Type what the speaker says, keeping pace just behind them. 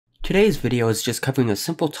Today's video is just covering a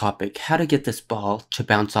simple topic, how to get this ball to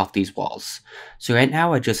bounce off these walls. So right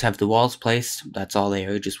now I just have the walls placed, that's all they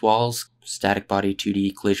are, just walls, static body,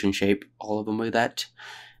 2D, collision shape, all of them like that.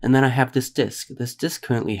 And then I have this disc. This disc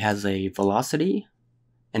currently has a velocity,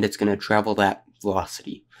 and it's going to travel that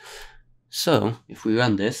velocity. So if we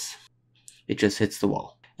run this, it just hits the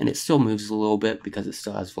wall. And it still moves a little bit because it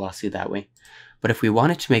still has velocity that way. But if we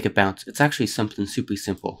wanted to make it bounce, it's actually something super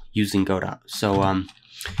simple using Godot. So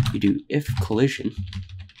you do if collision,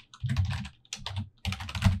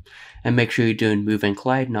 and make sure you're doing move and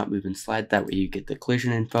collide, not move and slide. That way you get the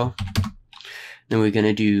collision info. Then we're going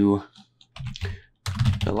to do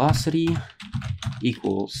velocity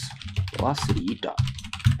equals velocity dot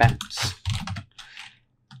bounce.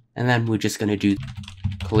 And then we're just going to do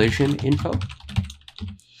collision info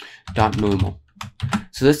dot normal.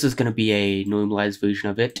 So this is going to be a normalized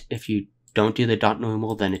version of it. If you don't do the dot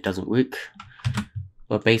normal, then it doesn't work.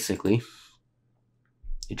 But basically,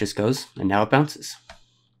 it just goes, and now it bounces.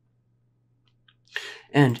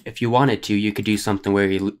 And if you wanted to, you could do something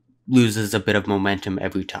where it loses a bit of momentum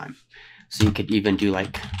every time. So you could even do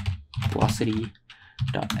like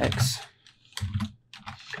velocity.x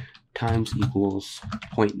times equals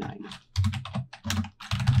 0.9.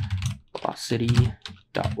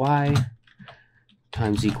 Velocity.y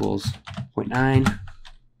times equals 0.9.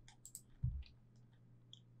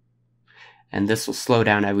 And this will slow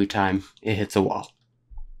down every time it hits a wall.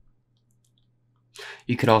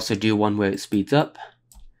 You could also do one where it speeds up,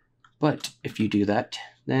 but if you do that,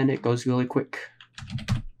 then it goes really quick.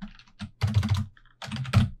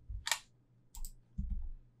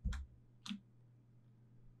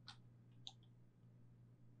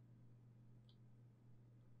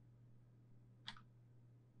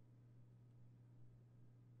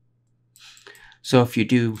 So if you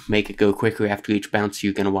do make it go quicker after each bounce,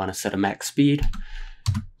 you're going to want to set a max speed.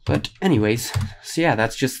 But anyways, so yeah,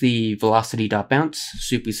 that's just the velocity.bounce.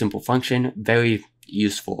 Super simple function, very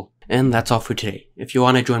useful. And that's all for today. If you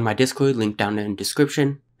want to join my Discord, link down in the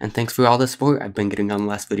description. And thanks for all the support I've been getting on the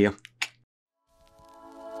last video.